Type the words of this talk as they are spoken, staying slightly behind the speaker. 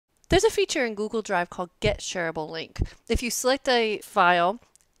There's a feature in Google Drive called Get Shareable Link. If you select a file,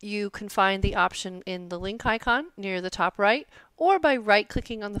 you can find the option in the link icon near the top right, or by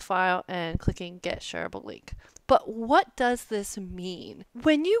right-clicking on the file and clicking Get Shareable Link. But what does this mean?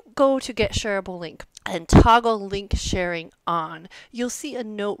 When you go to Get Shareable Link and toggle link sharing on, you'll see a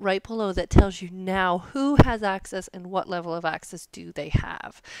note right below that tells you now who has access and what level of access do they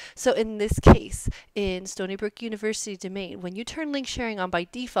have. So in this case, in Stony Brook University domain, when you turn link sharing on by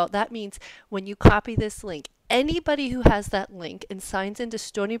default, that means when you copy this link, anybody who has that link and signs into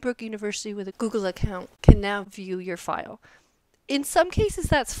Stony Brook University with a Google account can now view your file. In some cases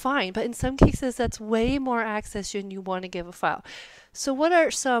that's fine, but in some cases that's way more access than you want to give a file. So what are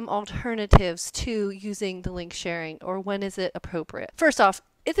some alternatives to using the link sharing, or when is it appropriate? First off,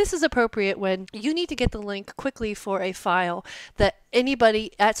 if this is appropriate when you need to get the link quickly for a file that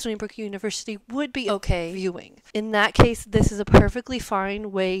anybody at Stony Brook University would be okay viewing. In that case, this is a perfectly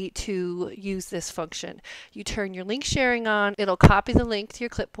fine way to use this function. You turn your link sharing on, it'll copy the link to your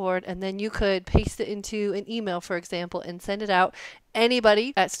clipboard, and then you could paste it into an email, for example, and send it out.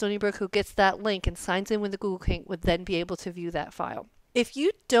 Anybody at Stony Brook who gets that link and signs in with the Google account would then be able to view that file. If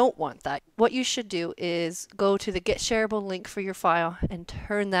you don't want that, what you should do is go to the Get Shareable Link for your file and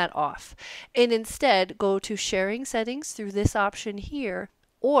turn that off. And instead, go to Sharing Settings through this option here,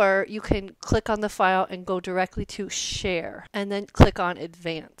 or you can click on the file and go directly to Share and then click on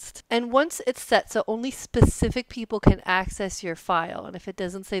Advanced. And once it's set so only specific people can access your file, and if it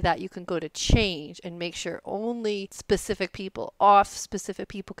doesn't say that, you can go to Change and make sure only specific people, specific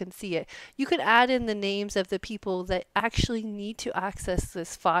people can see it. You can add in the names of the people that actually need to access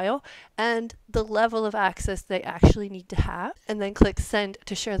this file and the level of access they actually need to have, and then click Send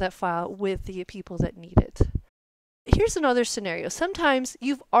to share that file with the people that need it. Here's another scenario. Sometimes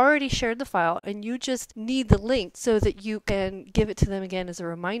you've already shared the file and you just need the link so that you can give it to them again as a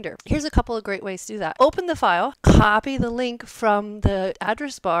reminder. Here's a couple of great ways to do that. Open the file, copy the link from the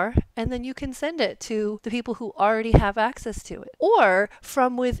address bar, and then you can send it to the people who already have access to it. Or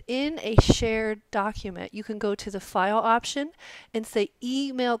from within a shared document, you can go to the file option and say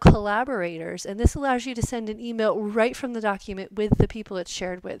email collaborators, and this allows you to send an email right from the document with the people it's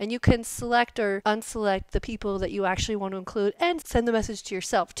shared with. And you can select or unselect the people that you actually want to include and send the message to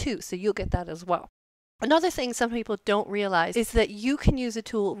yourself too, so you'll get that as well. Another thing some people don't realize is that you can use a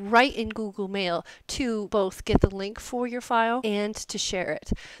tool right in Google Mail to both get the link for your file and to share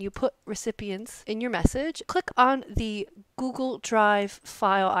it. You put recipients in your message, click on the Google Drive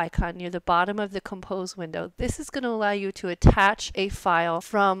file icon near the bottom of the Compose window. This is going to allow you to attach a file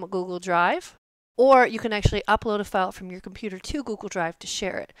from Google Drive, or you can actually upload a file from your computer to Google Drive to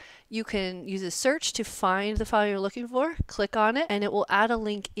share it. You can use a search to find the file you're looking for, click on it, and it will add a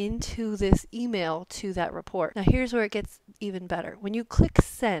link into this email to that report. Now here's where it gets even better. When you click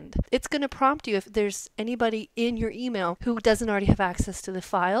send, it's going to prompt you if there's anybody in your email who doesn't already have access to the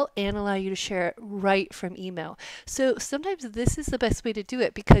file and allow you to share it right from email. So sometimes this is the best way to do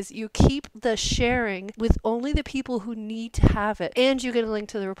it because you keep the sharing with only the people who need to have it, and you get a link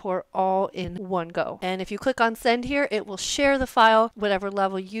to the report all in one go. And if you click on send here, it will share the file, whatever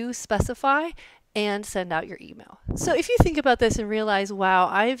level you specify, and send out your email. So if you think about this and realize, wow,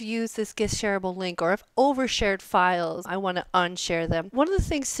 I've used this Get Shareable Link, or I've overshared files, I want to unshare them. One of the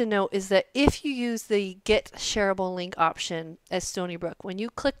things to note is that if you use the Get Shareable Link option as Stony Brook, when you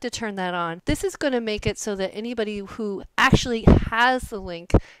click to turn that on, this is going to make it so that anybody who actually has the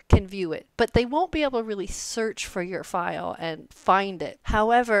link can view it, but they won't be able to really search for your file and find it.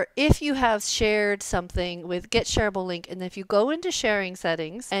 However, if you have shared something with Get Shareable Link, and if you go into sharing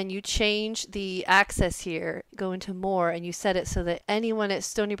settings and you change the access here, go into more, and you set it so that anyone at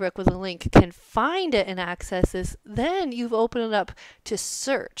Stony Brook with a link can find it and access this, then you've opened it up to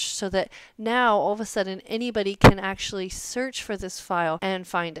search so that now all of a sudden anybody can actually search for this file and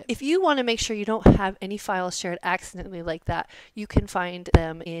find it. If you want to make sure you don't have any files shared accidentally like that, you can find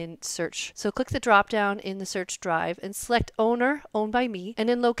them in search. So click the drop down in the search drive and select owner, owned by me,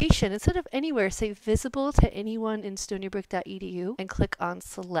 and in location, instead of anywhere, say visible to anyone in stonybrook.edu, and click on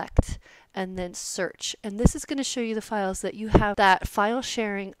select and then search. And this is going to show you the files that you have that file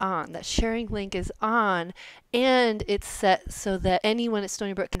sharing on, that sharing link is on, and it's set so that anyone at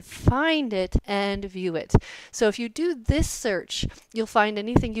Stony Brook can find it and view it. So if you do this search, you'll find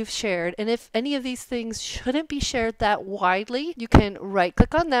anything you've shared, and if any of these things shouldn't be shared that widely, you can right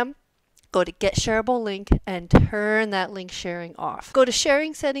click on them go to Get Shareable Link and turn that link sharing off. Go to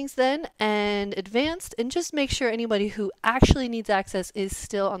Sharing Settings then and Advanced, and just make sure anybody who actually needs access is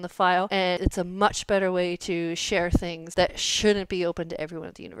still on the file, and it's a much better way to share things that shouldn't be open to everyone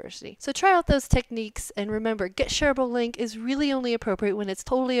at the university. So try out those techniques, and remember, Get Shareable Link is really only appropriate when it's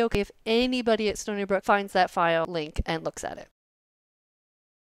totally okay if anybody at Stony Brook finds that file link and looks at it.